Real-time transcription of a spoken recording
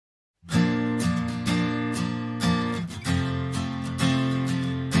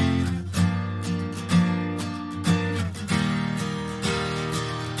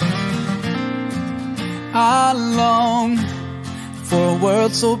I long for a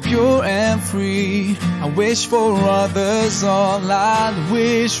world so pure and free. I wish for others all I'd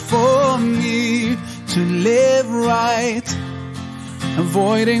wish for me, to live right,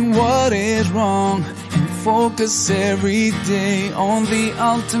 avoiding what is wrong, and focus every day on the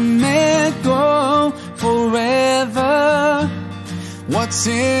ultimate goal forever. What's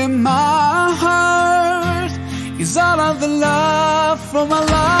in my heart is all of the love from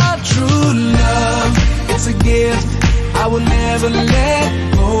Allah. True love, it's a gift I will never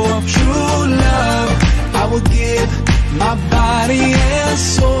let go of. True love, I will give my body and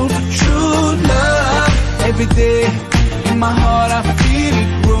soul to true love. Every day in my heart I feel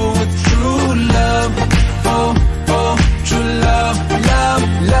it grow with true love. Oh, oh, true love, love,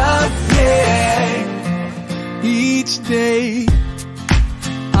 love, yeah. Each day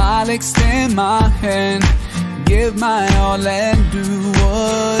I'll extend my hand, give my all and do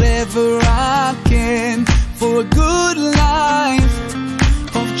whatever I can for a good life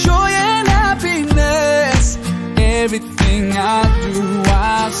of joy and happiness. Everything I do,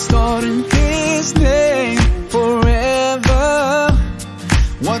 I start in His name forever.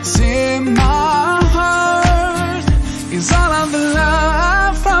 What's in my heart is all of the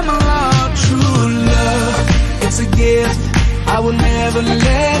love from Allah. True love, it's a gift I will never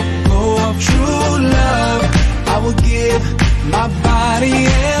let go of. True love, I will give my body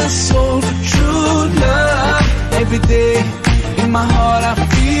and soul to true love. Every day in my heart I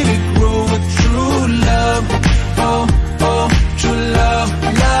feel it grow with true love. Oh, oh, true love,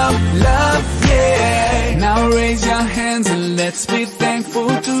 love, love, yeah. Now raise your hands and let's be thankful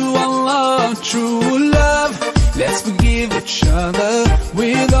to Allah. True love, let's forgive each other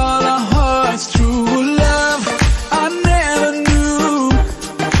with all our hearts. True love, I never knew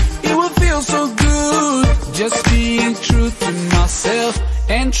it would feel so good, just being true to myself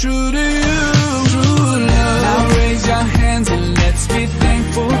and true to you. True love, now raise your hands and let's be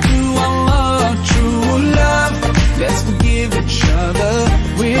thankful to Allah. True love, let's forgive each other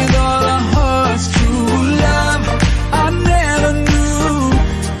with all our hearts. True love, I never knew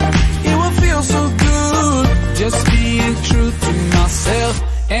it would feel so good, just being true to myself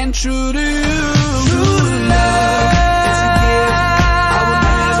and true to you. True love,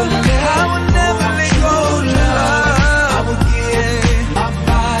 it's a gift I will never let go. Love, I will give my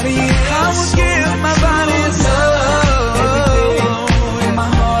body and soul. Every day in my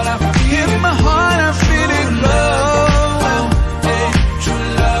heart I feel it love. Hey, true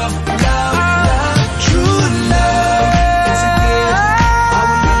love, love, love. True love, it's a gift I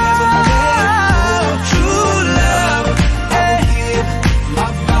will never let go. True love, I will give my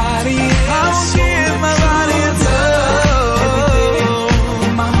body and soul. Every day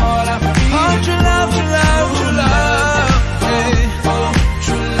in my heart I feel true love, true love, true love. Hey, oh,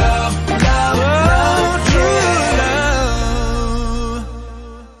 true love, love, love, true love.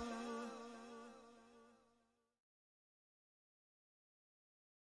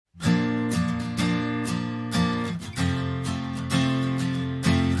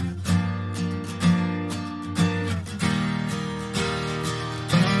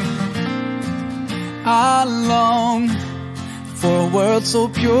 I long for a world so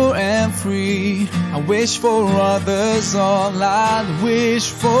pure and free. I wish for others all I'd wish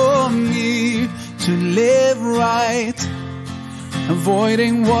for me, to live right,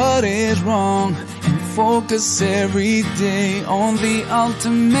 avoiding what is wrong, and focus every day on the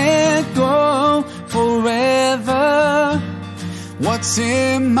ultimate goal forever. What's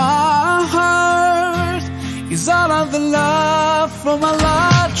in my heart is all of the love from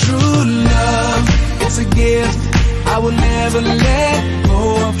Allah. True love, it's a gift I will never let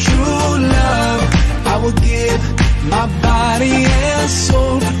go of. True love, I will give my body and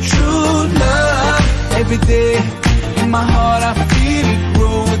soul to true love. Every day in my heart I feel it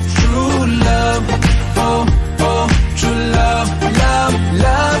grow with true love. Oh, oh, true love, love,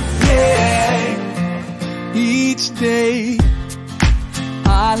 love, yeah. Each day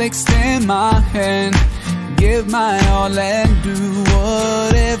I'll extend my hand, give my all and do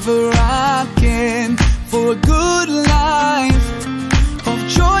whatever I can for a good life of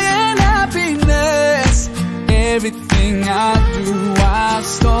joy and happiness. Everything I do, I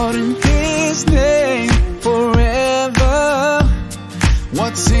start in His name forever.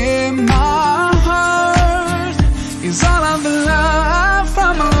 What's in my heart is all of the love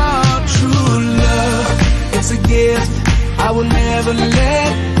from Allah. True love, it's a gift I will never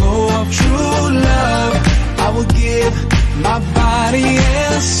let go of. True love, I will give my body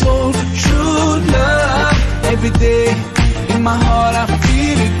and soul to true love. Every day in my heart I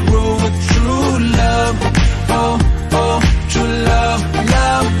feel it grow with true love. Oh, oh, true love,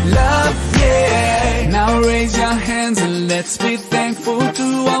 love, love, yeah. Now thankful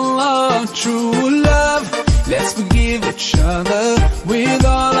to Allah. True love, let's forgive each other with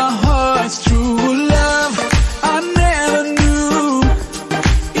all our hearts. True love, I never knew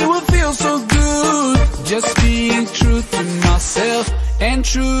it would feel so good, just being true to myself and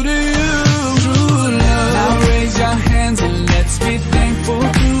true to you. True love, now raise your hands and let's be thankful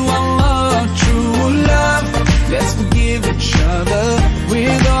to Allah. True love, let's forgive each other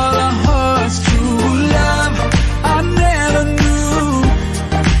with all our hearts. True love, I never knew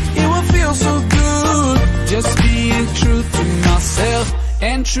it would feel so good, just being true to myself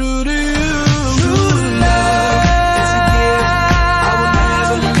and true to you. True love,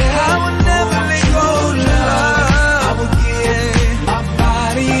 it's a gift I will never let go. Love, I will give my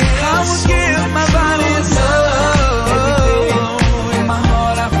body and soul. My body and soul. Every day in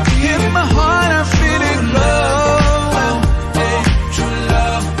my heart I feel it glow. Hey, true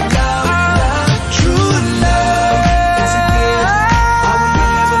love, love, love. True love, it's a gift I will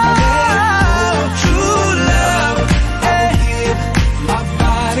never let go. True love, I will give my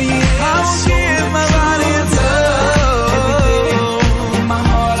body and soul. Every day in my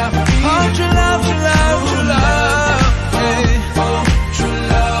heart I feel true love, true love, true love. Hey, oh, true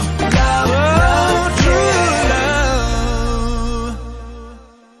love, love, love, true love.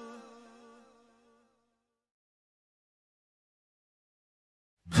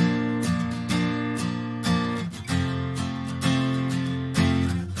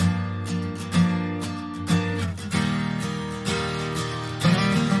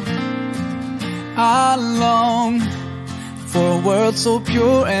 I long for a world so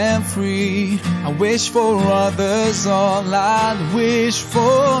pure and free. I wish for others all I'd wish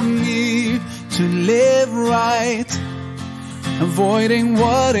for me, to live right, avoiding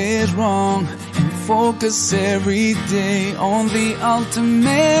what is wrong, and focus every day on the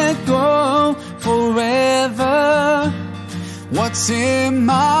ultimate goal forever. What's in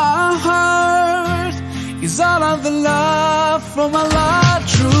my heart is all of the love from Allah.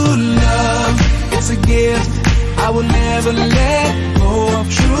 True love, it's a gift I will never let go of.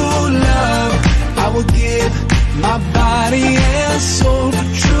 True love, I will give my body and soul to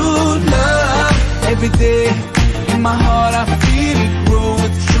true love. Every day in my heart I feel it grow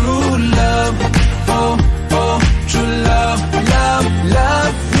with true love. Oh, oh, true love, love,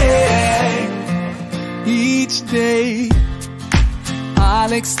 love, yeah. Each day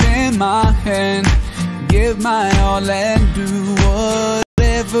I'll extend my hand, give my all and do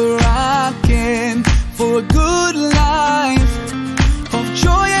whatever I can for a good life of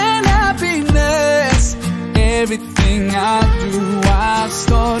joy and happiness. Everything I do, I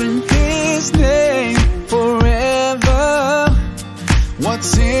start in His name forever.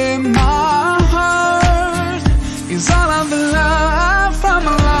 What's in my heart is all of the love from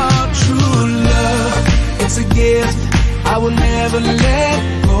Allah. True love, it's a gift I will never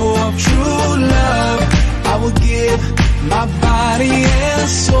let go of. True love, I will give my body and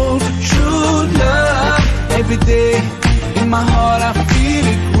soul to true love. Every day in my heart I feel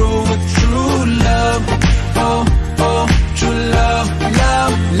it grow with true love. Oh, oh, true love,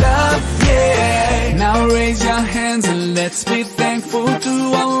 love, love, yeah. Now raise your hands and let's be thankful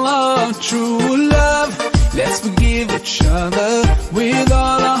to Allah. True love, let's forgive each other with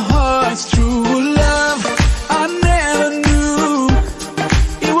all our hearts. True love, I never knew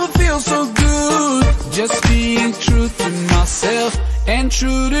it would feel so good, just being true to myself and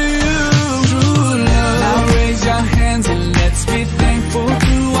true to you. True love, now raise your hands and let's be thankful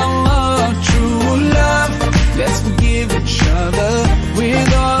to Allah. True love, let's forgive each other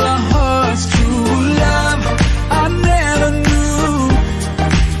with all our hearts. True love, I never knew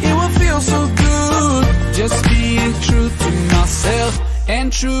it would feel so good, just being true to myself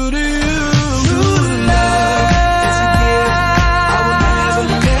and true to you. True love,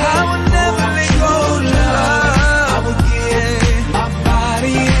 it's a gift I will never let go. Love, I will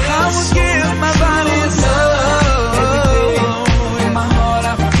give my body and soul. Every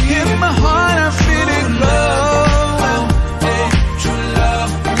day in my heart I feel it glow. Hey, true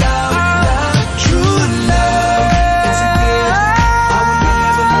love, love, love. True love, it's a gift I will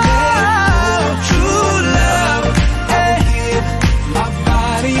never let go. True love, I will give my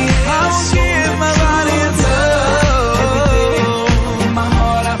body and soul. Every day in my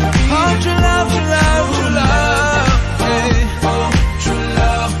heart I feel true love, true love, true love. Hey, oh, true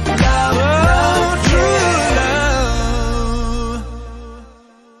love, love, love, true love.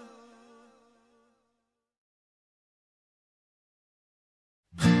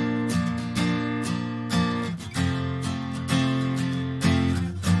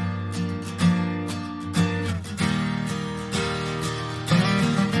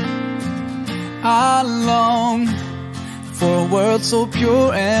 I long for a world so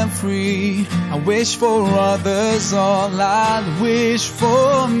pure and free. I wish for others all I'd wish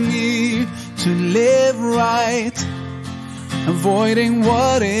for me, to live right, avoiding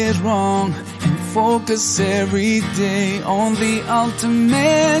what is wrong, and focus every day on the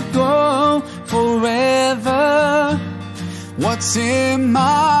ultimate goal forever. What's in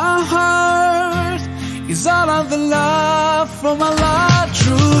my heart is all of the love from Allah.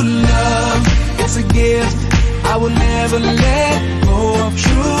 True love, it's a gift I will never let go of.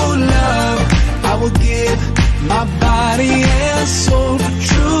 True love, I will give my body and soul for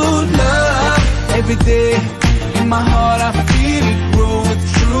true love. Every day in my heart I feel it grow with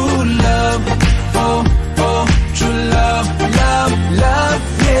true love. Oh, oh, true love, love, love,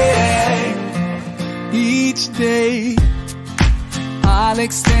 yeah. Each day I'll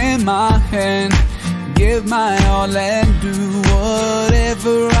extend my hand, give my all and do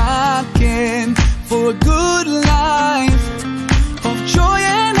whatever I can for a good life of joy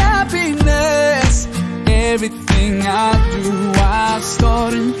and happiness. Everything I do, I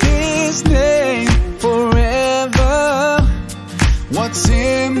start in His name forever. What's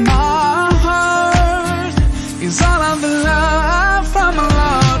in my heart is all of the love from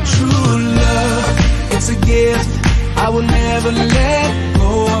Allah. True love, it's a gift I will never let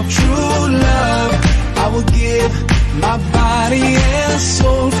go of. True love, I will give my body and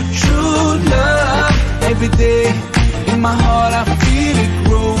soul for true love. Every day in my heart I feel it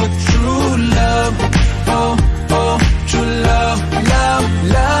grow with true love. Oh, oh, true love, love,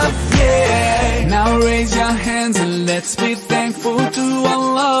 love, yeah. Now raise your hands and let's be thankful to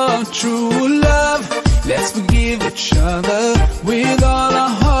Allah. True love, let's forgive each other with all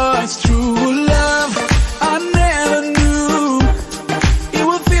our hearts. True love, I never knew it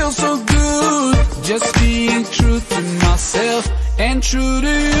would feel so good, just being true to myself and true to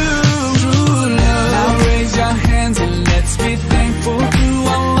you. True love, now raise your hands and let's be thankful to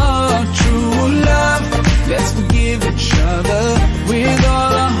Allah. True love, let's forgive each other with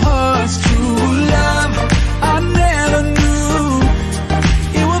all our hearts. True love, I never knew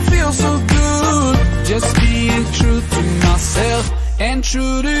it would feel so good, just being true to myself and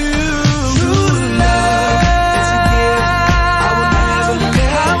true to you. True love, it's a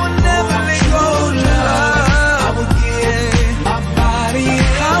gift I will never let go. Love, I will give my body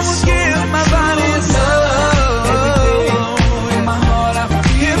and soul. Every day in my heart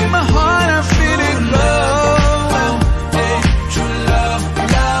I feel it glow. Hey, true love,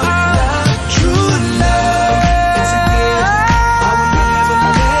 love, love. True love, it's a gift I will never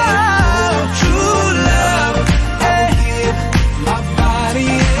let go. True love, I will give my body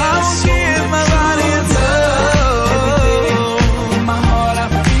and soul. Every day in my heart I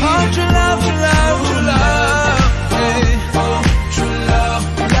feel true love, true love, true love. Hey, oh, true love,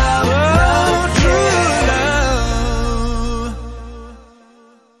 love, love, true love.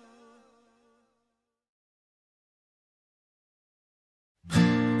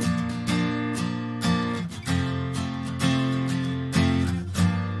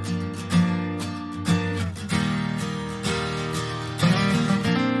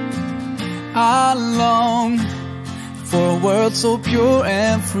 I long for a world so pure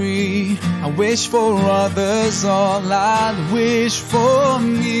and free. I wish for others all I'd wish for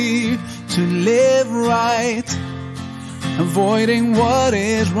me, to live right, avoiding what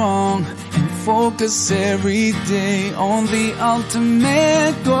is wrong, and focus every day on the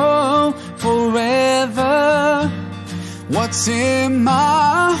ultimate goal forever. What's in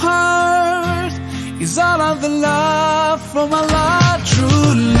my heart is all of the love from Allah.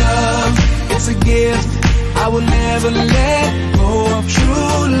 True love, it's a gift I will never let go of.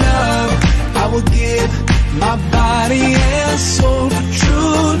 True love, I will give my body and soul for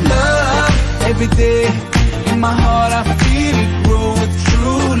true love. Every day in my heart I feel it grow with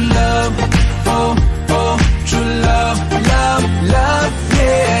true love. Oh, oh, true love, love, love,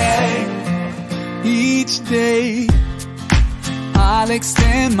 yeah. Each day I'll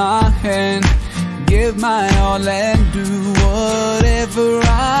extend my hand, give my all and do whatever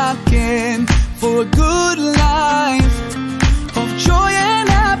I can for a good life of joy and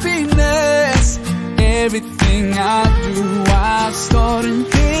happiness. Everything I do, I start in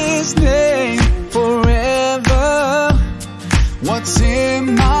His name forever. What's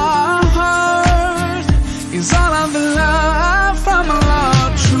in my heart is all of the love from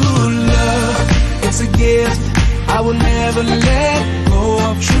Allah. True love, it's a gift I will never let go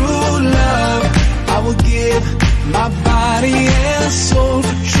of. True love, I will give my body and soul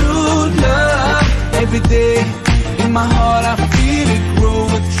for true love. Every day in my heart I feel it grow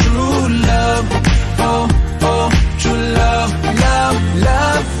with true love. Oh, oh, true love, love,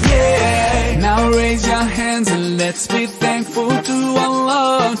 love, yeah. Now raise your hands and let's be thankful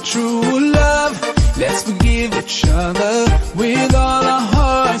love, true love. Let's forgive each other with all our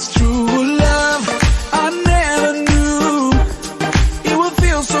hearts, true love. I never knew it would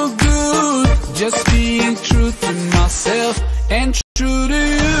feel so good, just being true to myself and true to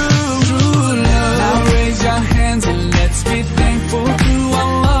you, true love. Now raise your hands and let's be thankful to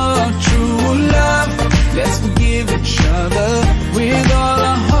Allah, true love. Let's forgive each other with all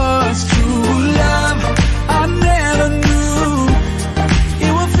our hearts, true love. I never knew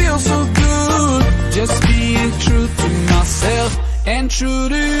it would feel so good, just being true to myself and true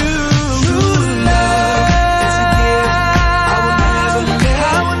to you, true love. It's a gift I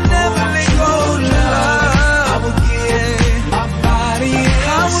will never let go, love. I will give my body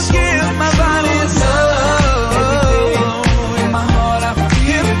and soul.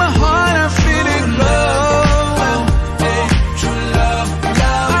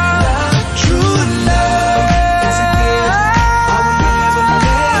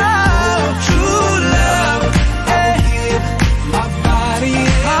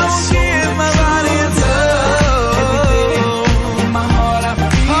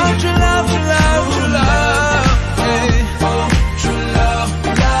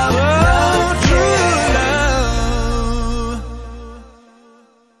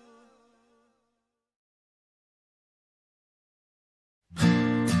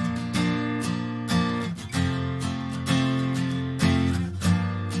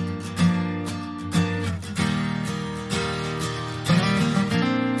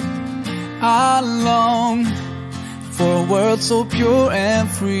 I long for a world so pure and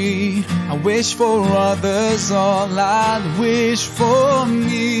free. I wish for others all I'd wish for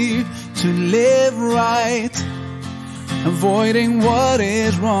me, to live right, avoiding what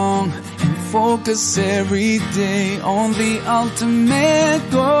is wrong, and focus every day on the ultimate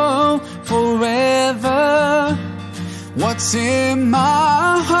goal forever. What's in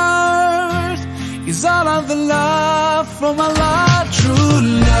my heart is all of the love from Allah, true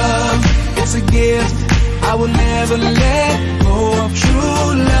love. It's a gift I will never let go of,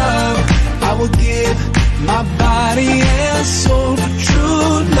 true love. I will give my body and soul to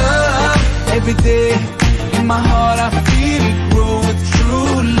true love. Every day in my heart I feel it grow with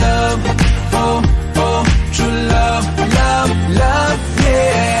true love. Oh, oh, true love, love, love,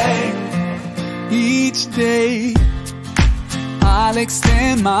 yeah. Each day I'll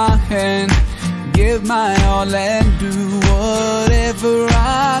extend my hand, give my all and do whatever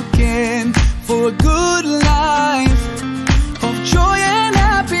I can for a good life of joy and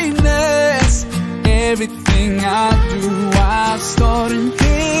happiness. Everything I do, I start in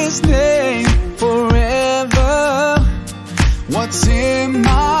His name forever. What's in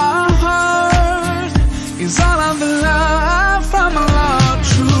my heart is all of the love from Allah,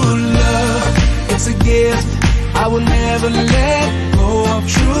 true love. It's a gift I will never let go of,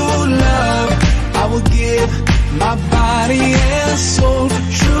 true love. I will give my body and soul to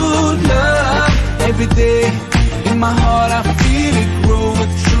true love. Every day in my heart I feel it grow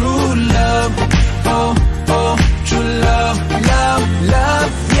with true love. Oh, oh, true love, love,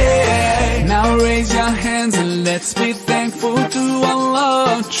 love, yeah. Now raise your hands and let's be thankful to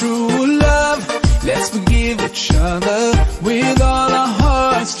Allah, true love. Let's forgive each other with all our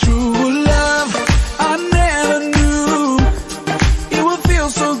hearts, true love. I never knew it would feel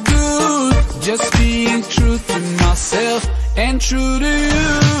so good, just being true to myself and true to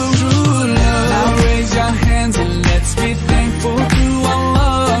you, true love. Now raise your hands and let's be thankful to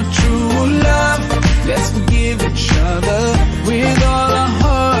Allah, true love. Let's forgive each other with all our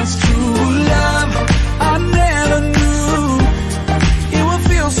hearts, true love. I never knew it would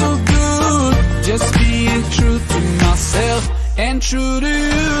feel so good, just being true to myself and true to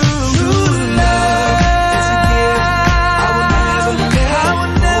you, true love. It's a gift I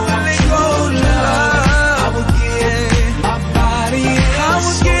will never let go, love. I will give my body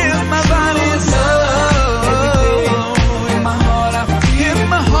and soul. Every day in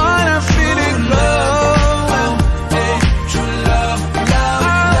my heart I feel it love. Hey, true love, love,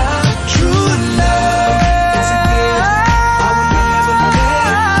 love, true love. It's a gift I will never let go,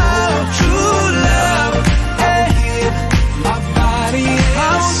 true love. I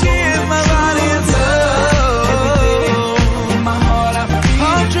will give my body and soul. Every day in my heart I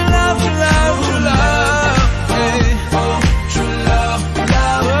feel true love, true love, true love. Hey, oh, true love,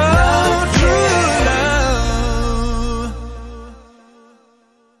 love, love, true love.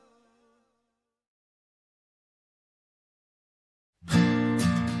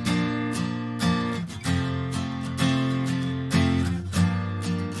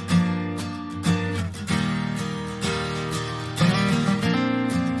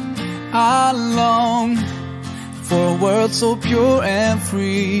 I long for a world so pure and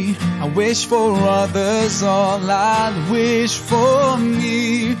free. I wish for others all I'd wish for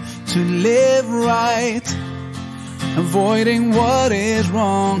me, to live right, avoiding what is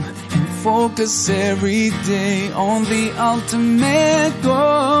wrong, and focus every day on the ultimate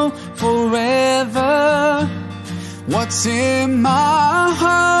goal forever. What's in my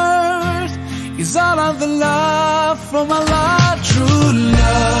heart is all of the love from Allah. True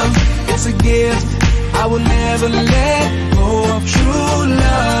love, it's a gift I will never let go of. True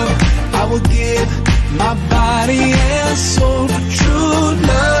love, I will give my body and soul for true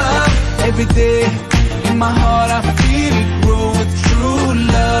love. Every day in my heart I feel it grow with true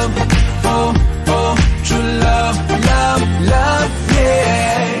love. Oh, oh, true love, love, love,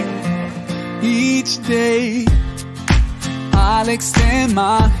 yeah. Each day I'll extend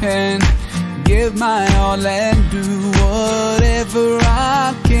my hand, give my all and do whatever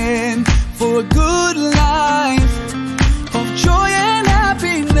I can for a good life of joy and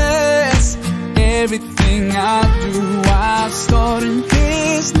happiness. Everything I do, I start in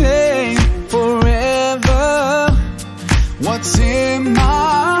His name forever. What's in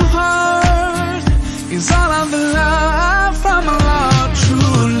my heart is all of the love from Allah.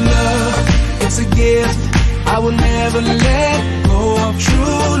 True love, it's a gift I will never let go of.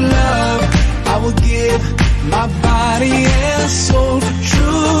 True love, I will give my body and soul for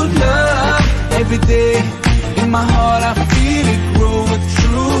true love. Every day in my heart I feel it grow with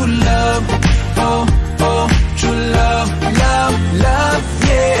true love. Oh, oh, true love, love, love,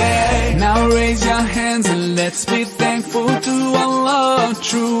 yeah. Now raise your hands and let's be thankful to Allah.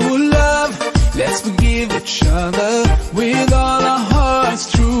 True love, let's forgive each other with all our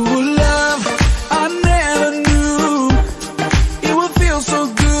hearts. True love, I never knew it would feel so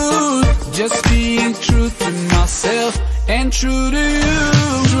good, just being true to myself and true to you.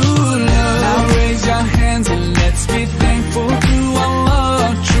 True love. Now raise your hands and let's be thankful to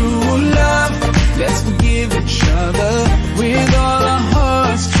Allah. True love, let's forgive each other with all our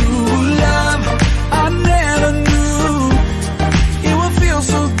hearts. True love, I never knew it would feel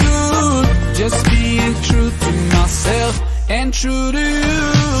so good, just being true to myself and true to you.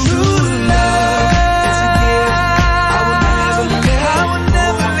 True love, it's a gift I will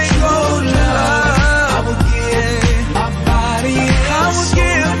never let go. Love, I will give my body and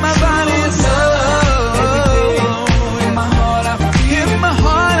soul. Every day in my heart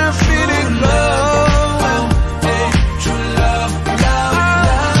I feel it glow. Hey, true love, love,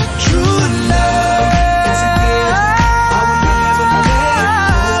 love, true love. It's a gift I will never let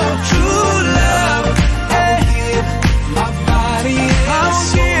go. True love, I will give my body and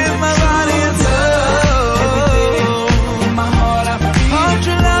soul. Every day in my heart I feel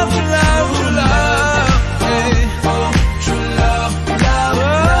true love, true love, true love. Hey, oh, true love, love,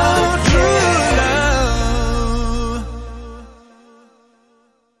 love, true love.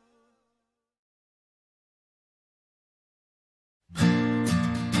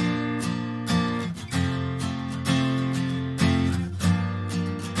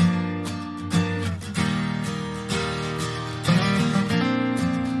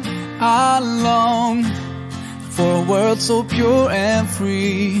 I long for a world so pure and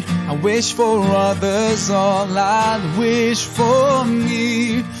free. I wish for others all I'd wish for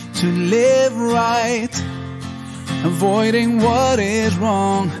me, to live right, avoiding what is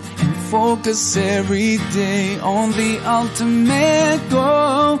wrong, and focus every day on the ultimate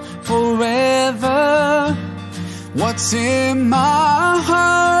goal forever. What's in my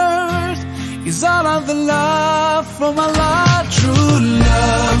heart is all of the love from Allah. True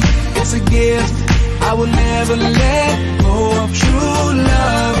love, it's a gift I will never let go of. True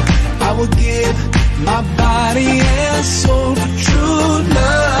love, I will give my body and soul for true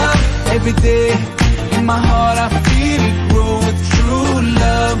love. Every day in my heart I feel it grow with true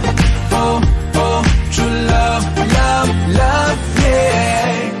love. Oh, oh, true love, love, love,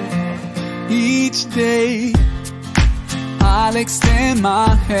 yeah. Each day I'll extend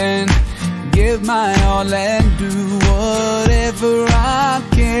my hand, give my all and do whatever I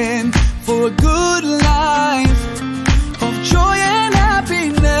can for a good life of joy and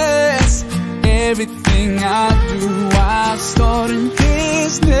happiness. Everything I do, I start in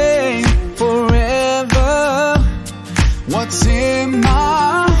His name forever. What's in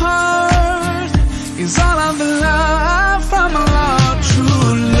my heart is all of the love from Allah.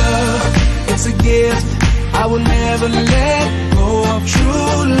 True love, it's a gift I will never let go of.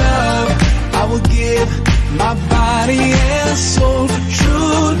 True love, I will give my body and soul for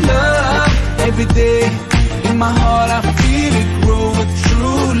true love. Every day in my heart I feel it grow with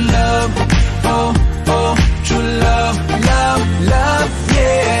true love. Oh, oh, true love, love, love,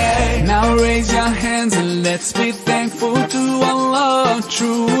 yeah. Now raise your hands and let's be thankful thankful to Allah.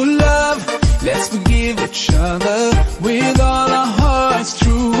 True love, let's forgive each other with all our hearts.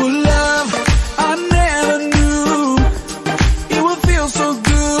 True love, I never knew it would feel so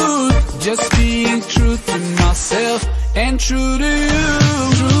good, just being true to myself and true to you.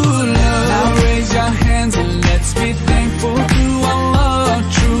 True love, now raise your hands and let's be thankful to Allah.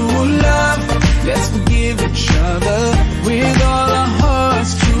 True love, let's forgive each other with all our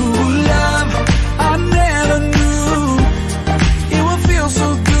hearts. True love, I never knew it would feel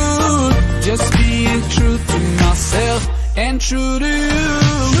so good, just being true to myself and true to you.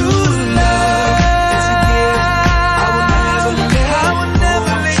 True love, it's a gift I will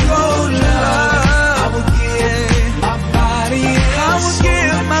never let go. Love, I will give my body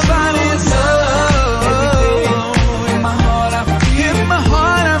and soul.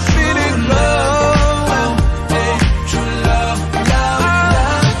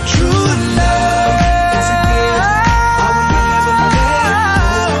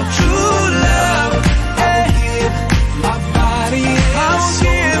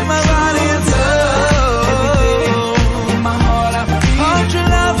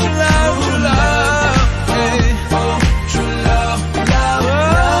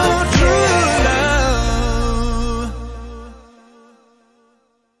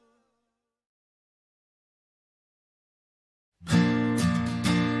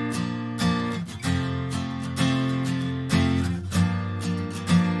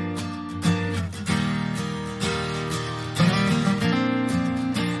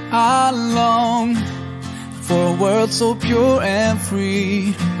 I long for a world so pure and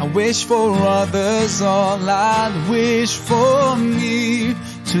free. I wish for others all I'd wish for me,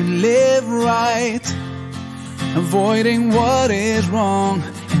 to live right, avoiding what is wrong,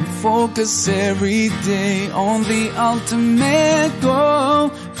 and focus every day on the ultimate goal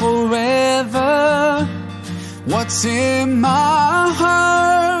forever. What's in my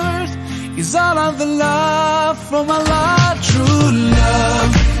heart is all of the love from Allah. True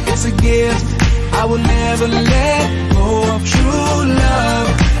love, it's a gift I will never let go of. True love,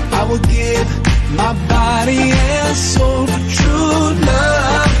 I will give my body and soul for true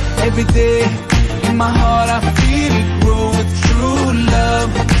love. Every day in my heart I feel it grow with true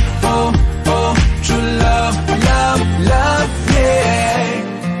love. Oh, oh, true love, love, love,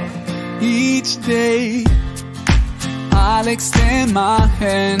 yeah. Each day I'll extend my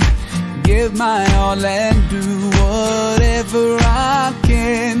hand, give my all and do whatever I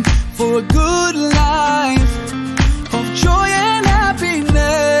can for a good life of joy and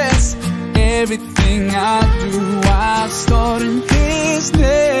happiness. Everything I do, I start in His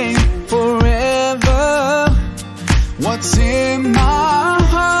name forever. What's in my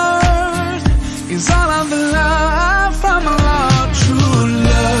heart is all of the love from Allah. True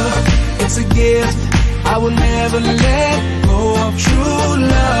love, it's a gift I will never let go of. True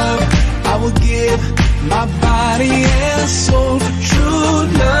love, I will give my body and soul for true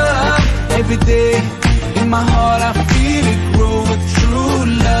love. Every day in my heart I feel it grow with true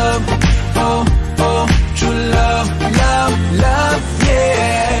love. Oh, oh, true love, love, love,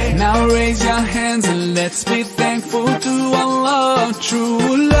 yeah. Now raise your hands and let's be thankful to Allah.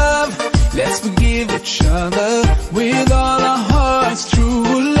 True love, let's forgive each other with all our hearts.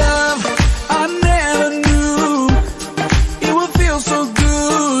 True love, I never knew it would feel so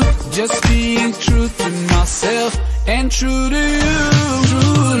good, just being true to myself and true to you.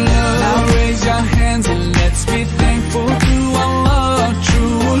 True love, now raise your hands and let's be thankful to Allah.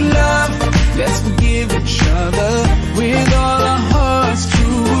 True love, let's forgive each other with all our hearts.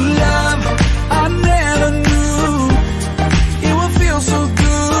 True love, I never knew it would feel so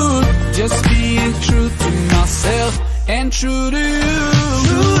good, just being true to myself and true to you.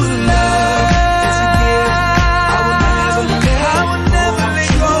 True love, it's a gift I will never let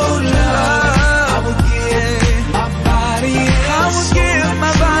go. Love, I will give my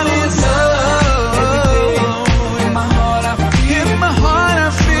body and soul. Every day in my heart I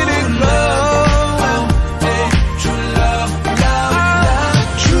feel it love. Hey, true love, love, love.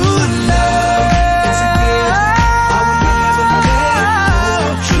 True love, it's a gift I will never let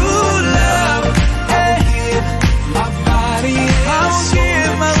go. True love, I will give my body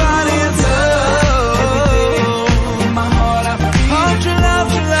and soul. Every day in my heart I feel true love,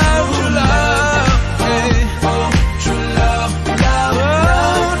 true love, true love. Hey, oh, true love, love,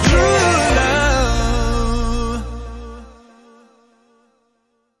 love, true love.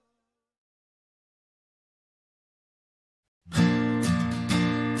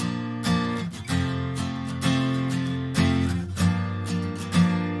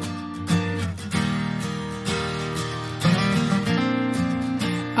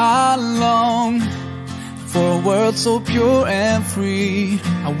 I long for a world so pure and free.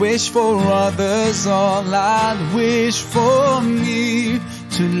 I wish for others all I'd wish for me,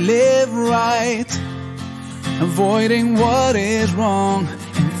 to live right, avoiding what is wrong,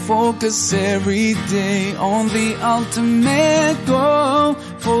 and focus every day on the ultimate goal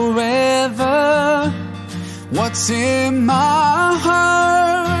forever. What's in my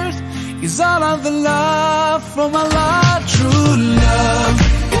heart is all of the love from Allah. True love,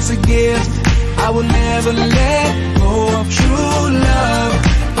 it's a gift I will never let go of. True love,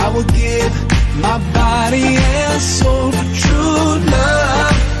 I will give my body and soul for true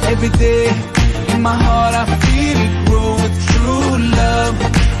love. Every day in my heart I feel it grow with true love.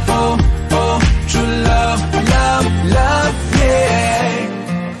 Oh, oh, true love, love, love,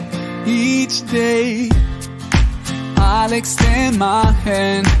 yeah. Each day I'll extend my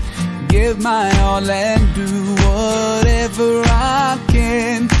hand, give my all and do whatever I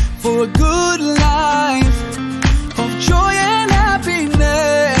can for a good life of joy and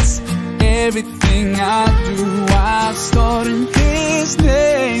happiness. Everything I do, I start in His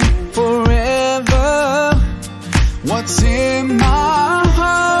name forever. What's in my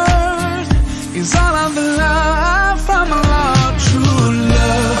heart is all of the love from Allah. True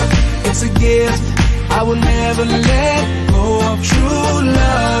love, it's a gift I will never let go of. True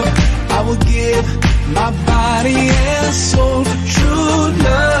love, I will give my body and soul for true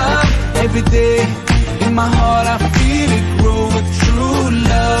love. Every day in my heart I feel it grow with true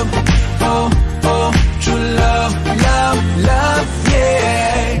love. Oh, oh, true love, love, love,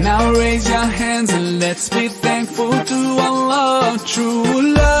 yeah. Now raise your hands and let's be thankful to Allah.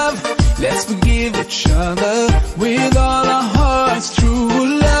 True love, let's forgive each other with all our hearts.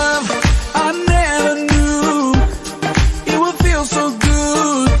 True love, I never knew it would feel so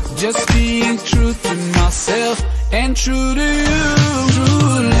good, just being true to myself and true to you.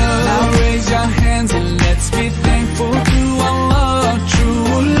 True love, now raise your hands and let's be thankful to Allah.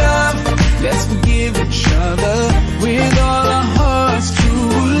 True love, let's forgive each other with all our hearts.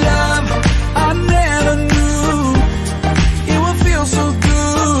 True love, I never knew it would feel so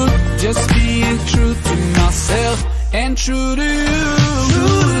good, just being true to myself and true to you.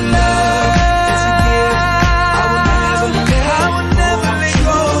 True love, it's a gift I will never let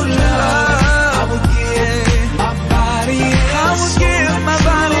go. Love, I will give my body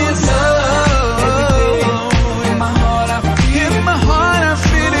and soul. Every day in my heart I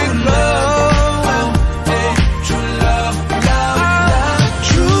feel it love. Hey, true love, love, love.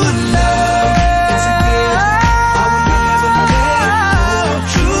 True love, it's a gift I will never let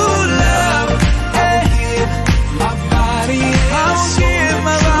go. True love, I will give my body and soul.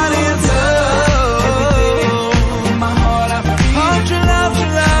 Every day in my heart I feel true love,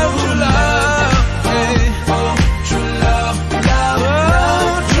 true love, true love. Hey, oh, true love, love,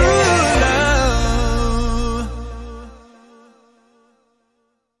 love, true love.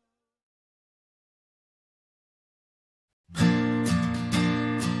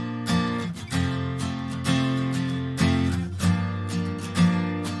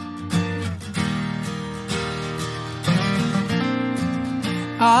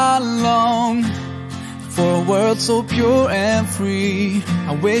 I long for a world so pure and free.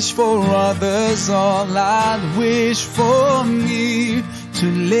 I wish for others all I'd wish for me, to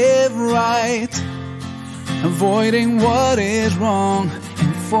live right, avoiding what is wrong,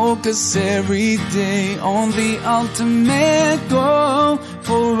 and focus every day on the ultimate goal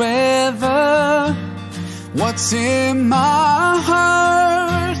forever. What's in my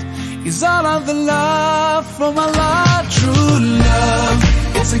heart is all of the love from Allah. True love,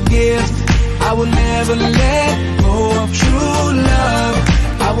 it's a gift I will never let go of. True love,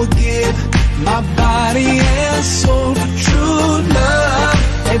 I will give my body and soul for true love.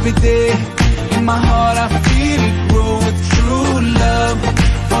 Every day in my heart I feel it grow with true love.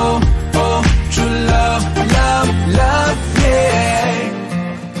 Oh, oh, true love, love, love,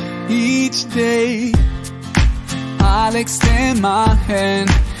 yeah. Each day I'll extend my hand,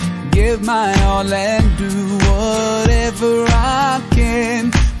 give my all and do whatever I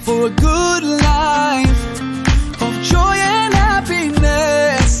can for a good life of joy and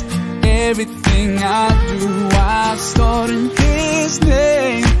happiness. Everything I do, I start in His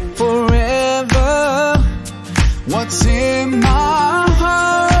name forever. What's in my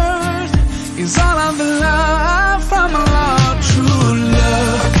heart is all of the love from Allah. True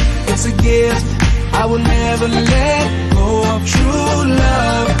love, it's a gift I will never let go of. True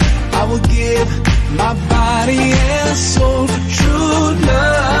love, I will give my body and soul for true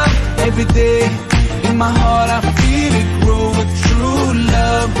love. Every day in my heart I feel it grow with true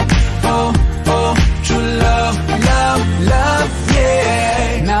love. Oh, oh, true love, love, love,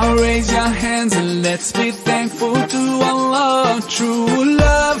 yeah. Now raise your hands and let's be thankful true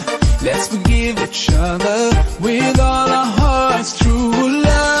love. Let's forgive each other with all our hearts. True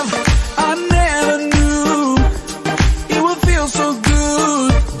love, I never knew it would feel so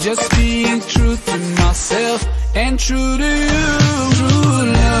good, just being true to myself and true to you. True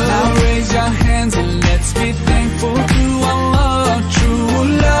love. Now raise your hands and let's be thankful to Allah. True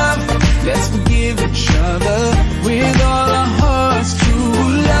love. Let's forgive each other with all our hearts. True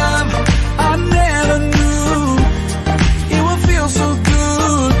love, I never knew it would feel so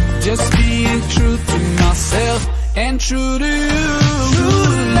good, just being true to myself and true to you.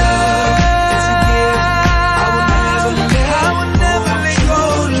 True love, it's a gift I will never let go.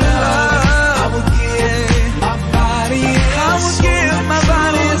 Love, I will give my body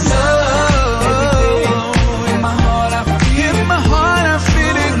and soul. Every day in my heart I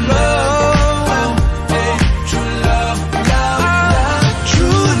feel it glow. Hey, true love,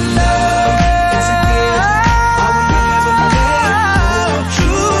 true love. It's a gift I will never let go.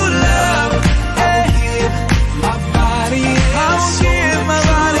 True love, I will give my body and soul.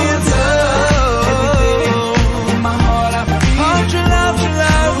 Every day in my heart I feel true love,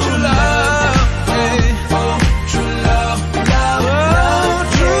 true love. Hey, oh, true love,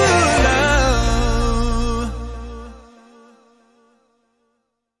 true love.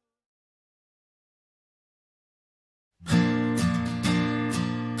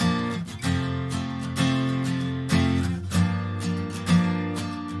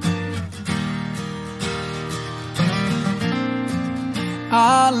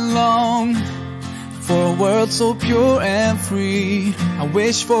 I long for a world so pure and free. I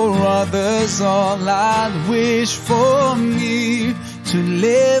wish for others all I'd wish for me, to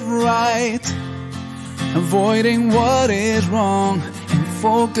live right, avoiding what is wrong, and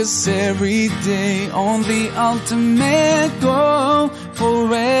focus every day on the ultimate goal.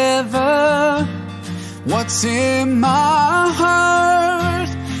 Forever, what's in my heart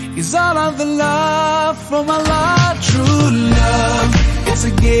is all of the love from Allah. True love, it's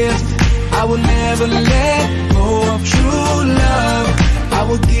a gift I will never let go of. True love, I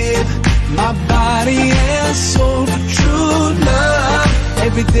will give my body and soul for true love.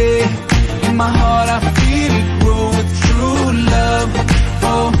 Every day in my heart I feel it grow with true love.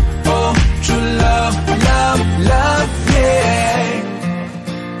 Oh, oh, true love, love, yeah.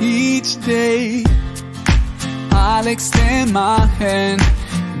 Each day I'll extend my hand,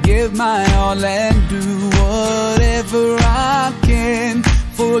 give my all and do whatever I can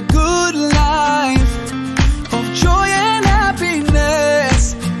for a good life of joy and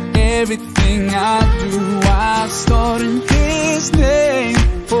happiness. Everything I do I start in His name.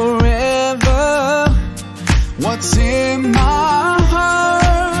 Forever, what's in my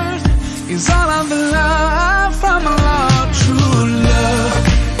heart is all of the love from Allah. True love,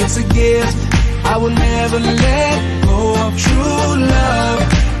 it's a gift I will never let go of. True love,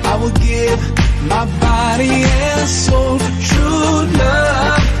 I will give my body and soul for true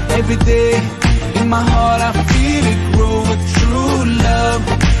love. Every day in my heart I feel it grow with true love.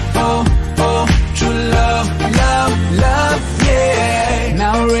 Oh, oh, true love, yeah.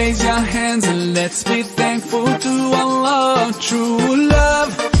 Now raise your hands and let's be thankful to Allah. True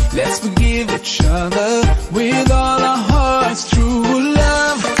love, let's forgive each other with all our hearts. True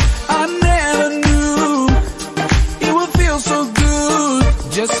love, I never knew it would feel so good,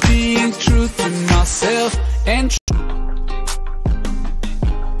 just being true to myself and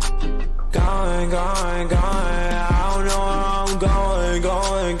going, I don't know where I'm going,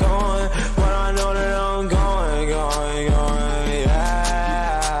 but I know that I'm going,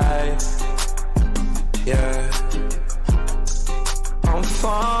 yeah. I'm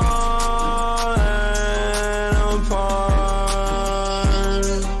falling apart,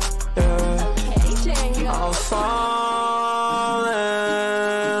 yeah. I'm falling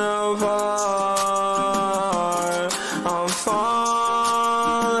apart, I'm falling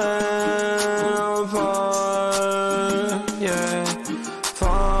apart, yeah.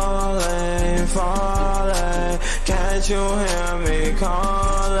 Falling, can't you hear me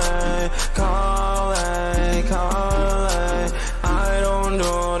calling? I don't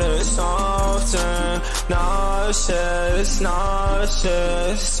do this often.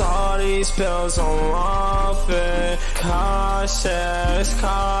 Nauseous, all these pills I'm off it. Cautious,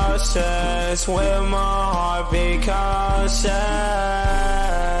 with my heart be cautious,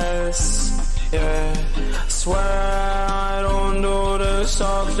 yeah. Swear I don't do this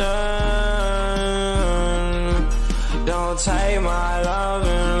often. Don't take my love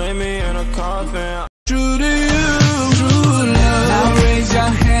and leave me in a coffin. true to you. True love. Now raise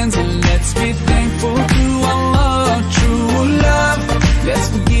your hands and let's be thankful to Allah. True love, let's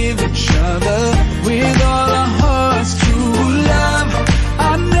forgive each other with all our hearts. True love,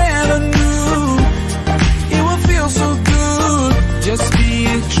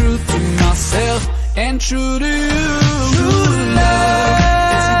 true to you. True love,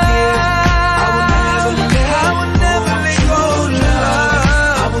 it's a gift I will never let go. Love,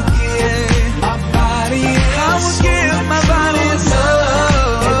 I will give my body and soul. My body and soul.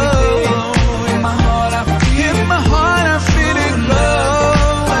 Every day in my heart I feel it glow.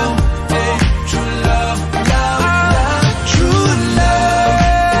 Hey, true love, love, love. True love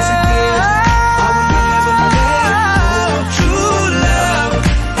is a gift I will never let go. True love,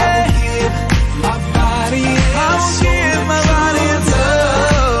 I will give my body and soul. Every day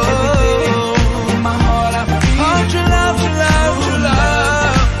in my heart I feel true love, true love, true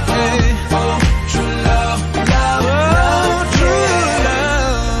love. Hey, oh, true love, love, love, true love.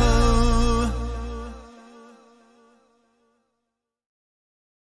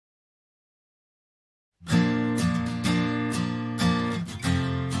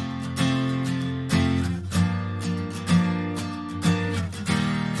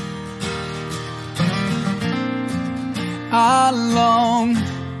 I long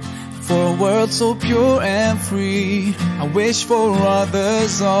for a world so pure and free. I wish for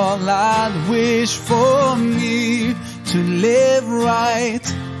others all I'd wish for me, to live right,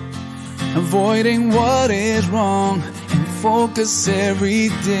 avoiding what is wrong, and focus every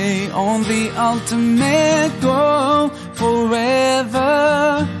day on the ultimate goal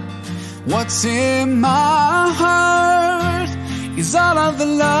forever. What's in my heart is all of the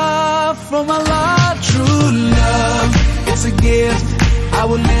love from Allah. True love, it's a gift I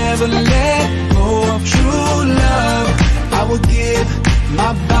will never let go of. True love, I will give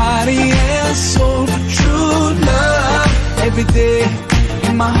my body and soul for true love. Every day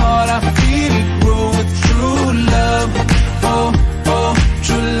in my heart I feel it grow with true love. Oh, oh,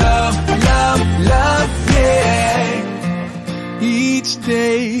 true love, love, love, yeah. Each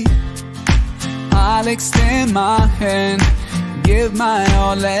day I'll extend my hand, give my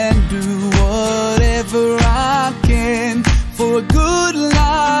all and do whatever I can for a good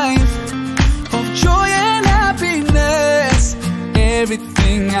life of joy and happiness.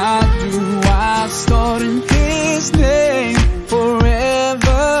 Everything I do I start in His name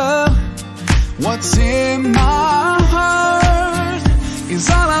forever. What's in my heart is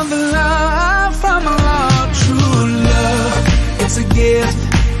all of the love from Allah. True love, it's a gift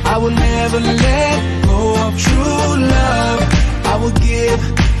I will never let go of. True love, I will give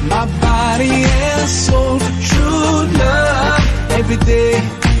my body and soul for true love. Every day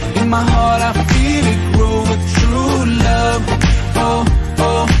in my heart I feel it grow with true love. Oh,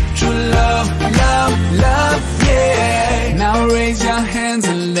 oh, true love, love, love, yeah. Now raise your hands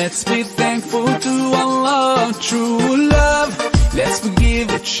and let's be thankful to Allah. True love, let's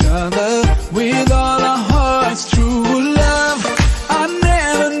forgive each other with all our hearts. True love, I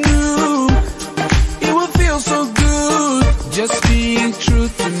never knew it would feel so good, just being true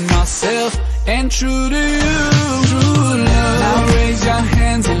to myself and true to you. True love, now raise your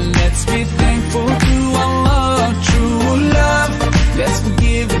hands and let's be thankful to Allah. True love, let's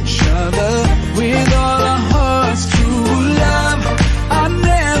forgive each other with all our hearts. True love, I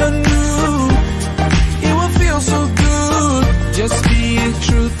never knew it would feel so good, just being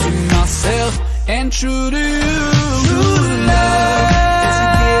true to myself and true to you. True love,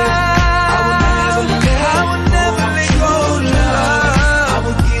 it's a gift I will never let go. Love, I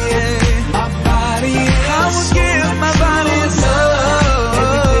will give my body and soul.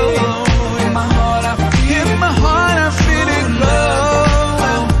 Every day in my heart I feel it glow.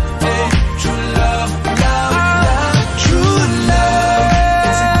 Hey, true love, love, love. True love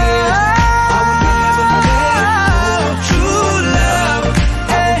is a gift I will never let go. True love,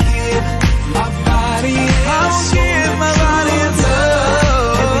 I will give my body and soul. Every day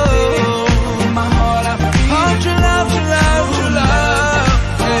in my heart I feel true love, true love, true love.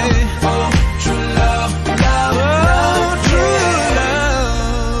 Hey, oh, true love, love, love, true love.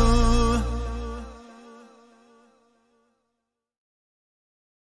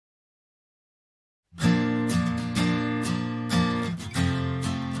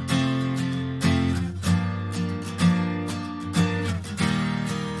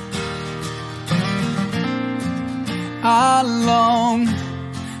 I long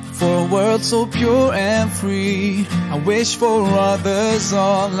for a world so pure and free. I wish for others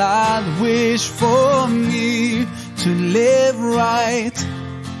all I'd wish for me, to live right,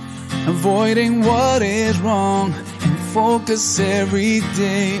 avoiding what is wrong, and focus every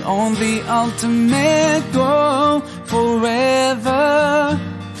day on the ultimate goal forever.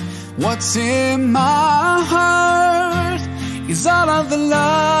 What's in my heart is all of the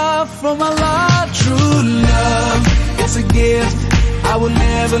love from Allah. True love, it's a gift I will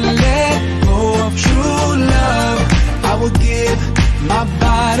never let go of. True love, I will give my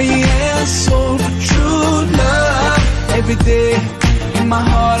body and soul for true love. Every day in my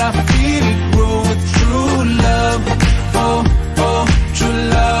heart I feel it grow with true love. Oh, oh, true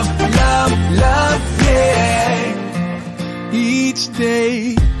love, love, love, yeah. Each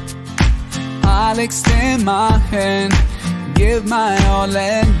day I'll extend my hand, give my all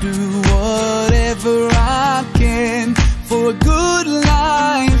and do whatever I can for a good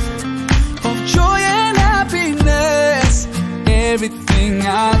life of joy and happiness. Everything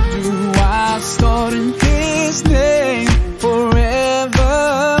I do, I start in His name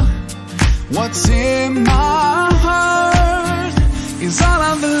forever. What's in my heart is all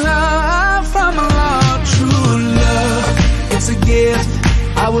of the love from our Lord. True love, it's a gift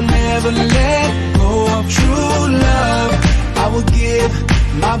I will never let go of. True love, I will give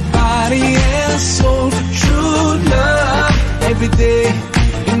my body and soul for true love. Every day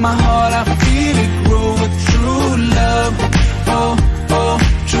in my heart I feel it grow with true love. Oh, oh,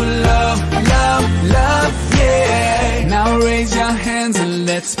 true love, love, love, yeah. Now raise your hands and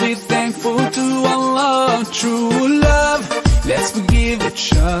let's be thankful to Allah. True love, let's forgive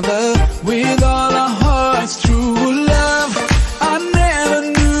each other with all our hearts. True love, I never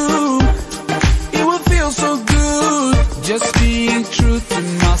knew it would feel so good, just being true to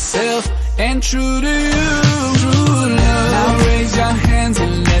myself and true to you. True love, now raise your hands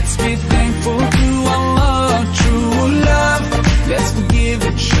and let's be thankful to Allah. True love, let's forgive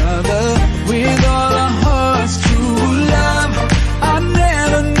each other with all our hearts. True love, I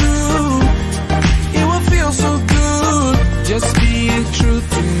never knew it would feel so good, just being true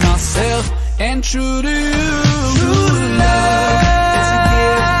to myself and true to you. True love,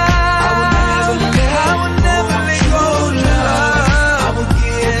 it's a gift I will never let go. Love, I will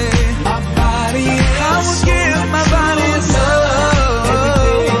give my body and soul. Every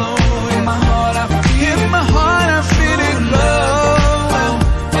day in my heart I feel it love.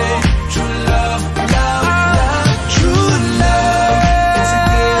 Hey, true love, love, love. True love, it's a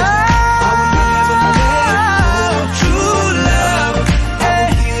gift I will never let go. True love, I will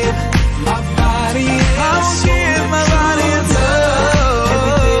give my body and soul.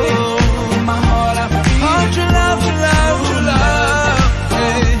 Every day in my heart I feel true love, true love, true love.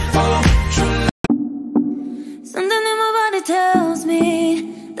 Hey, oh, true love. Something in my body tells me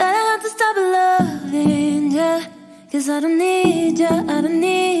that I have to stop loving ya, 'cause I don't need ya, I don't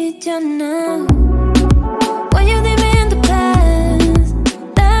need ya now. When you leave me in the past,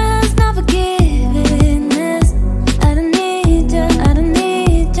 that's not forgiveness. I don't need ya, I don't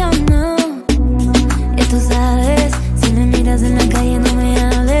need ya now. Y tú sabes, si me miras en la calle no me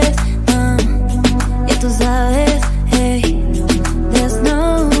hables, no. Y tú sabes, hey, there's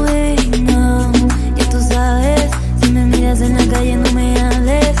no way, no. Y tú sabes, si me miras en la calle no me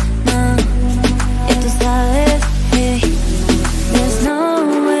hables, no. Y tú sabes, hey, there's no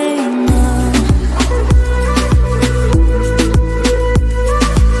way, no.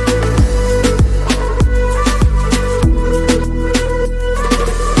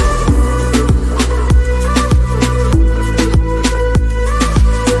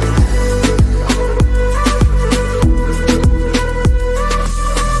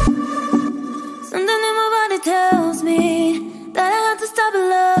 Something in my body tells me that I have to stop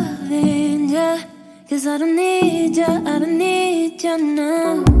loving ya, 'cause I don't need ya, I don't need ya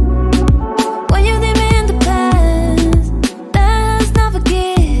now. When you leave me in the past, that's not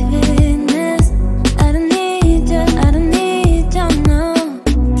forgiveness. I don't need ya, I don't need ya now.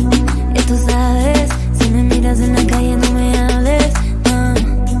 Y tú sabes, si me miras en la calle no me hables, no.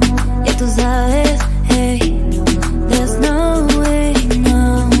 Y tú sabes, hey, there's no way,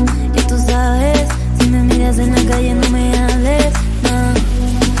 no. Y tú sabes, si me miras en la calle no me hables, no.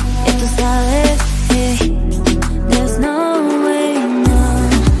 Y tú sabes, hey, there's no way, no.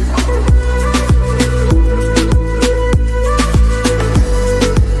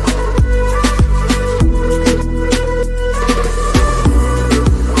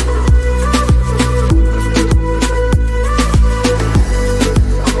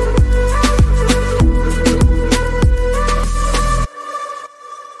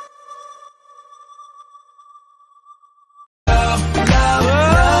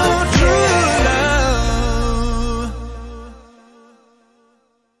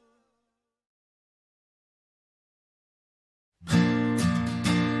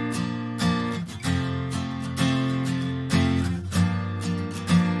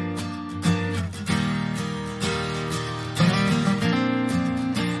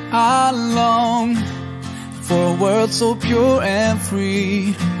 I long for a world so pure and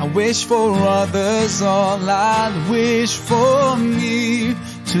free. I wish for others all I'd wish for me,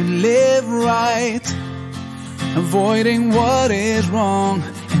 to live right avoiding what is wrong,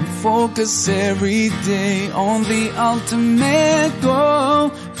 and focus every day on the ultimate goal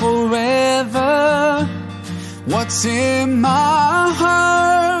forever. What's in my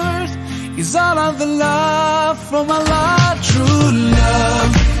heart is all of the love from Allah. True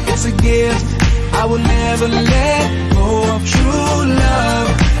love, it's a gift I will never let go of. True love,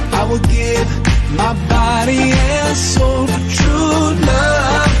 I will give my body and soul for true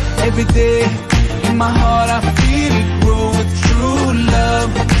love. Every day in my heart I feel it grow with true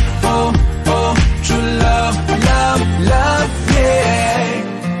love. Oh, oh, true love, love, love,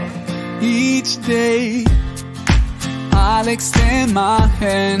 yeah. Each day I'll extend my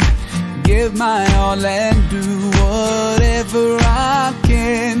hand, give my all and do whatever I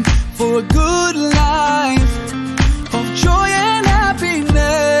can for a good life of joy and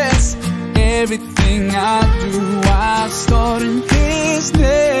happiness. Everything I do, I start in His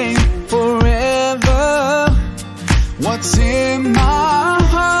name forever. What's in my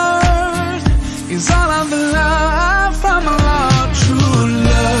heart is all of the love from Allah. True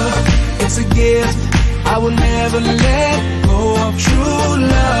love, it's a gift I will never let go of. True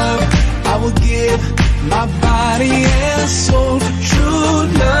love, I will give my body and soul for true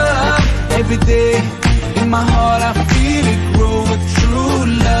love. Every day in my heart I feel it grow with true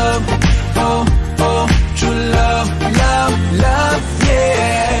love. Oh, oh, true love, love, love,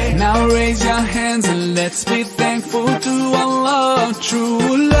 yeah. Now raise your hands and let's be thankful to Allah.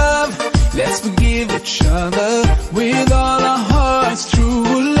 True love, let's forgive each other with all our hearts.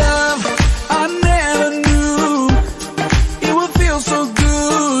 True love, I never knew it would feel so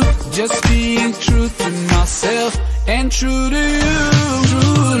good, just being true to myself and true to you.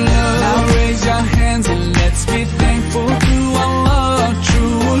 True love, now raise your hands and let's be thankful to Allah.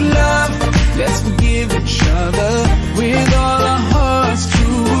 True love, let's forgive each other with all our hearts.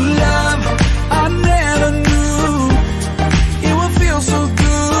 True love, I never knew it would feel so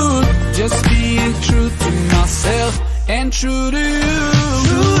good, just being true to myself and true to you.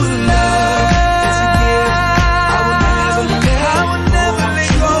 True love, it's a gift I will never let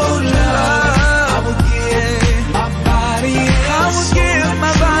go. Love, I will give my body and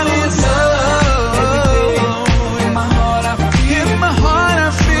soul. Every day in my heart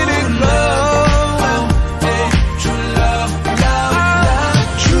I feel it glow. Hey, true love, love, love.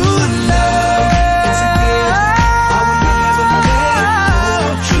 True love, it's a gift I will never let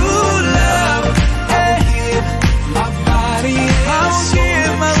go. True love, I will give my body and soul.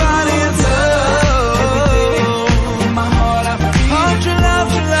 Every day in my heart I feel true love,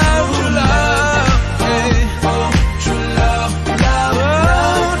 true love, true love. Hey, oh, true love, love,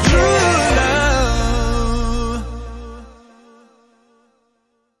 love, true love.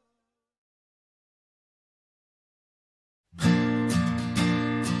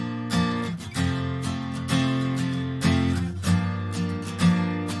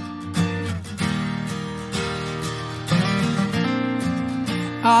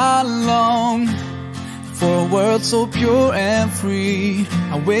 I long for a world so pure and free.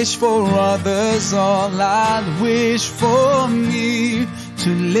 I wish for others all I'd wish for me, to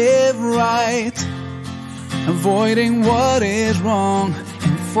live right, avoiding what is wrong,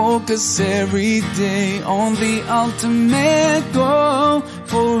 and focus every day on the ultimate goal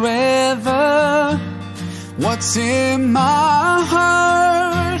forever. What's in my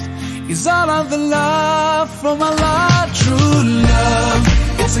heart is all of the love from Allah. True love,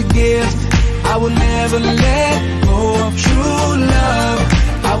 it's a gift I will never let go of. True love,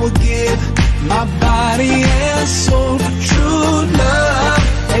 I will give my body and soul for true love.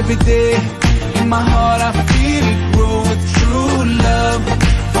 Every day in my heart I feel it grow with true love.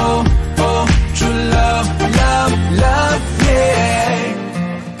 Oh, oh, true love, love, love,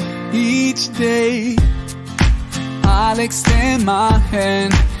 yeah. Each day I'll extend my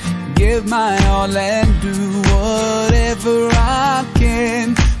hand, give my all and do whatever I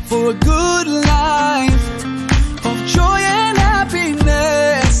can for a good life of joy and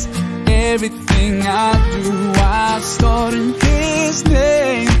happiness. Everything I do, I start in His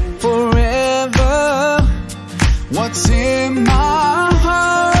name forever. What's in my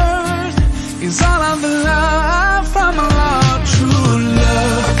heart is all of the love from Allah. True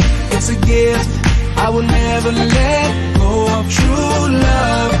love, it's a gift I will never let go of. True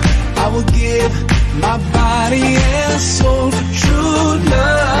love, I will give my body and soul for true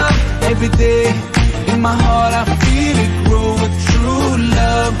love. Every day in my heart I feel it grow with true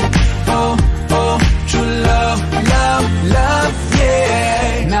love. Oh, oh, true love, love, love,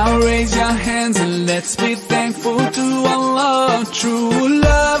 yeah. Now raise your hands and let's be thankful to Allah. True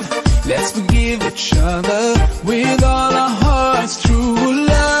love, let's forgive each other with all our hearts. True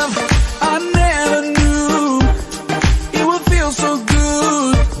love, I never knew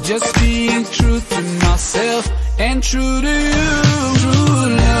true to you. True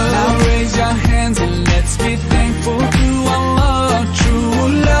love. Now raise your hands and let's be thankful to Allah. True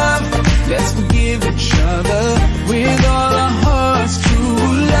love. Let's forgive each other with all our hearts.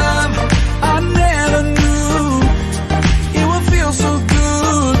 True love. I never knew it would feel so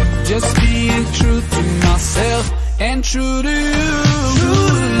good, just being true to myself and true to you.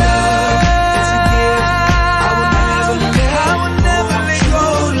 True love. It's a gift I would never let go.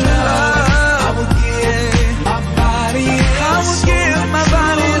 Love. I would give my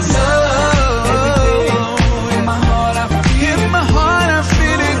body and soul. Every day in my heart I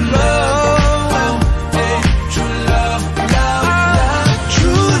feel it glow. Hey, true love, love, love,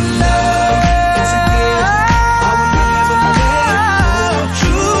 true love. It's a gift I would never let go.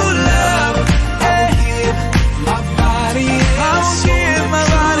 True love. I would give my body and soul.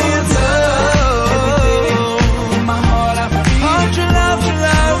 Every day in my heart I feel true love, true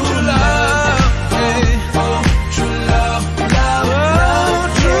love, true love. Hey, oh, true love, love, love,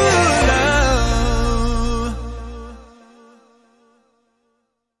 true love.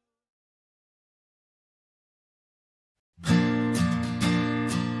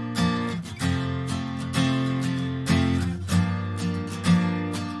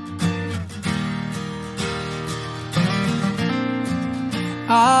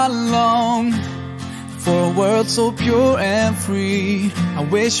 I long for a world so pure and free. I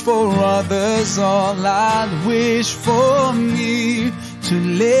wish for others all I'd wish for me, to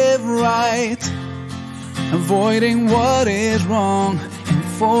live right, avoiding what is wrong, and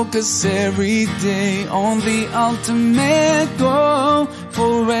focus every day on the ultimate goal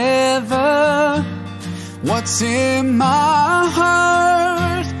forever. What's in my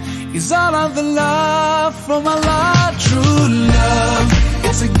heart is all of the love from Allah. True love,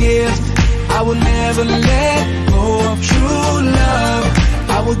 it's a gift I will never let go of. True love,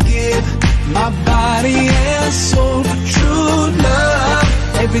 I will give my body and soul to true love.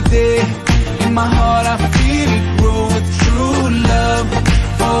 Every day in my heart I feel it grow with true love.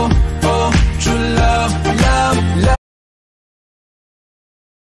 Oh, oh, true love, love, love.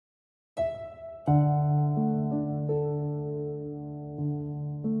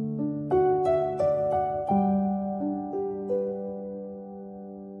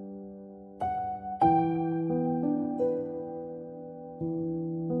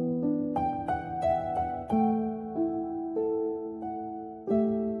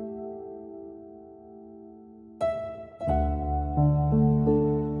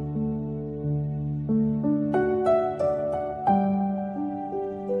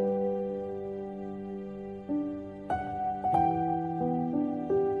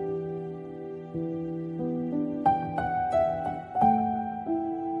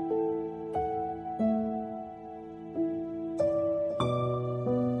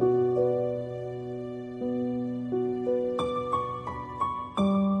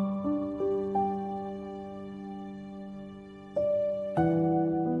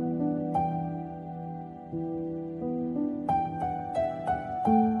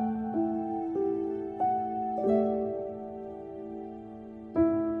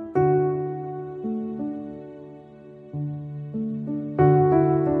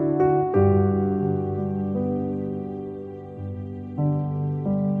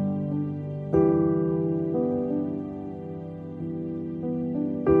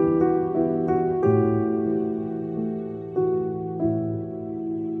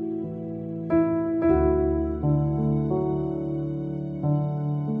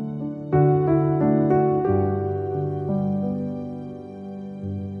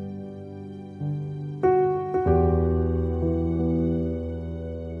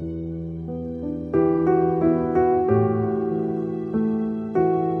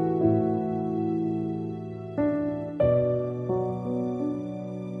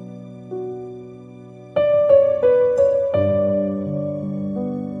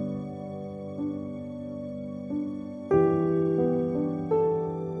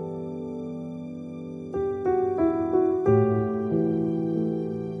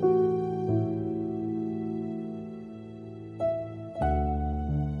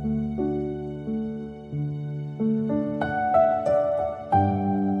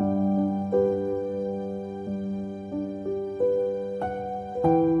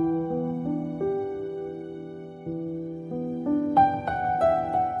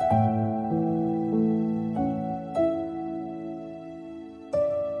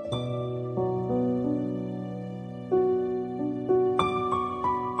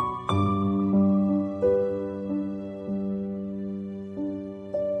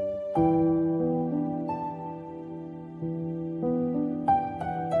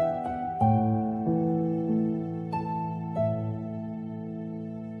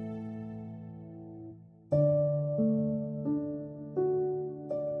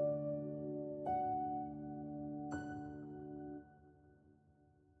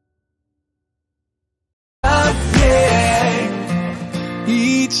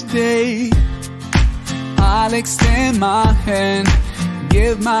 extend my hand,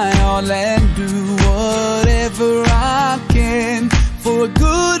 give my all and do whatever I can for a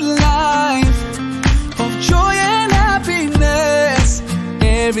good life of joy and happiness.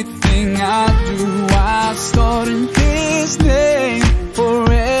 Everything I do, I start in His name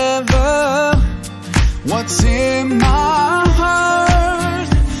forever. What's in my heart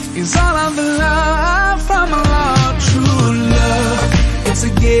is all of the love from Allah. True love, it's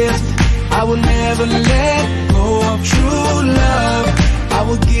a gift I will never let go of. True love, I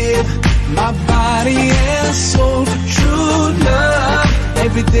will give my body and soul for true love.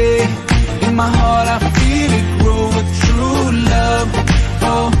 Every day in my heart I feel it grow with true love.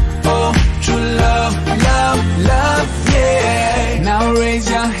 Oh, oh, true love, love, love, yeah. Now raise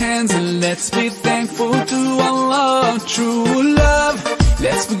your hands and let's be thankful to Allah. True love,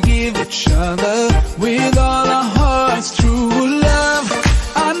 let's forgive each other with all our hearts. True love,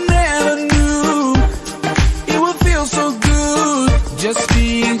 I never knew it would feel so good, just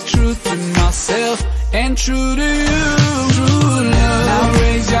being true to myself and true to you. True love, now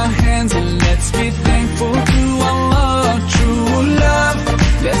raise your hands and let's be thankful to Allah. True love,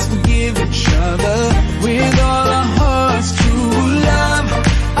 let's forgive each other with all our hearts. True love,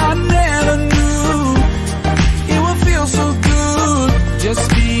 I never knew it would feel so good, just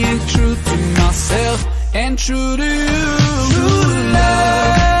being true to myself and true to you. True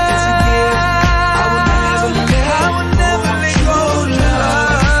love, it's a gift I will never let go.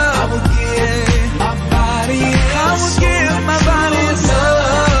 Love, I will give my body and soul.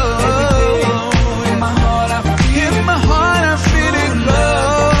 Every day in my heart I feel it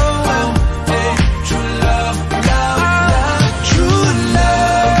glow. Hey, true love, love, love, true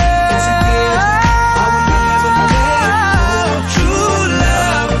love. It's a gift I will never let go. True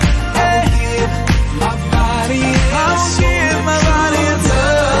love, I will give my body and soul. Every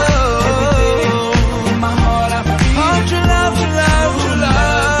day in my heart I feel true love, true love, true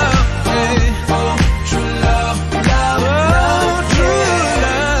love. Hey, oh, true love, love, love, true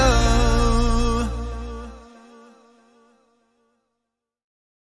love.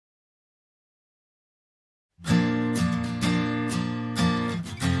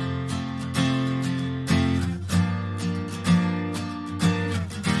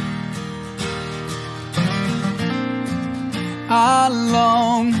 I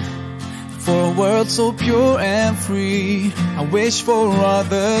long for a world so pure and free. I wish for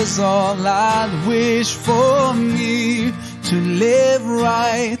others all I'd wish for me, to live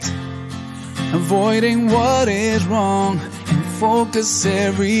right, avoiding what is wrong, and focus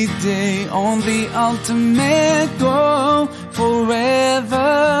every day on the ultimate goal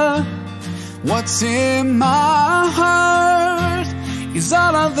forever. What's in my heart is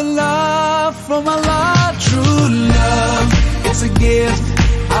all of the love from Allah. True love, it's a gift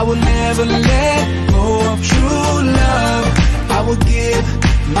I will never let go of. True love, I will give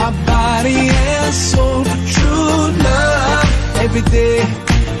my body and soul for true love. Every day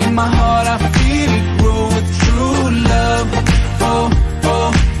in my heart I feel it grow with true love. Oh,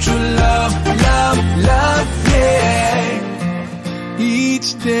 oh, true love, love, love, yeah. Each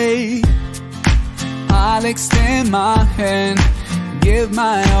day I'll extend my hand, give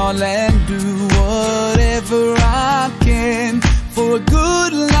my all and do whatever I can for a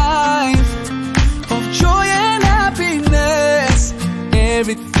good life of joy and happiness.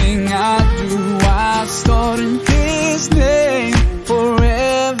 Everything I do, I start in His name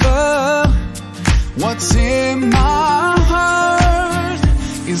forever. What's in my heart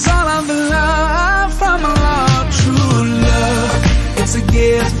is all of the love from Allah. True love, it's a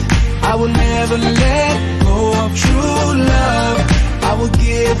gift I will never let go of. True love, I will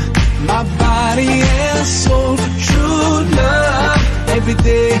give my body and soul for true love. Every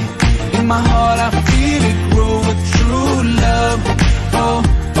day in my heart I feel it grow with true love. Oh,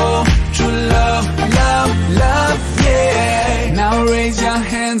 oh, true love, love, love, yeah. Now raise your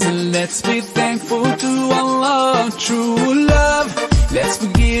hands and let's be thankful to Allah. True love, let's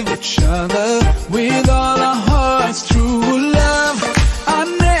forgive each other with all our hearts. True love, I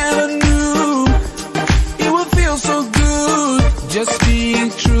never knew it would feel so good, just being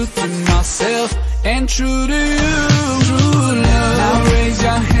true to myself and true to you. True love, now raise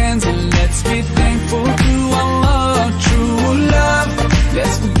your hands and let's be thankful to Allah. True love,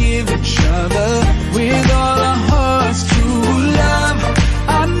 let's forgive each other with all our hearts. True love,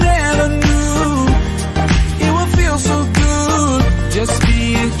 I never knew it would feel so good, just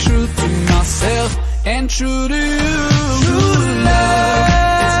being true to myself and true to you. True love,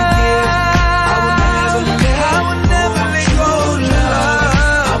 it's a gift I will never let go. Love,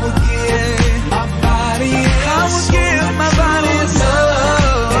 I will give my body and soul.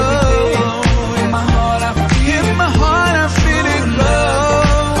 Every day in my heart I feel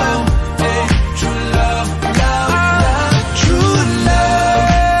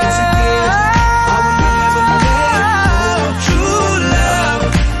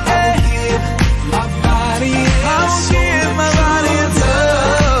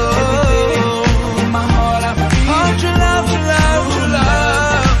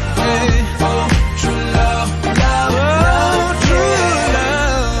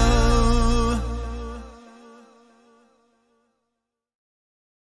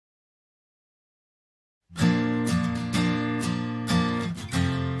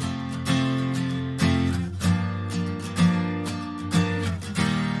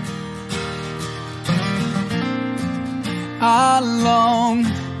I long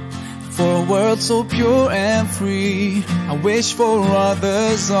for a world so pure and free. I wish for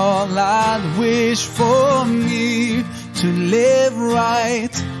others all I'd wish for me, to live right,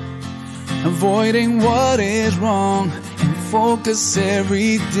 avoiding what is wrong, and focus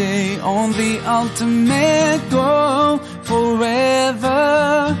every day on the ultimate goal.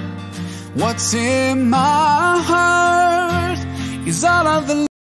 Forever, what's in my heart is all of the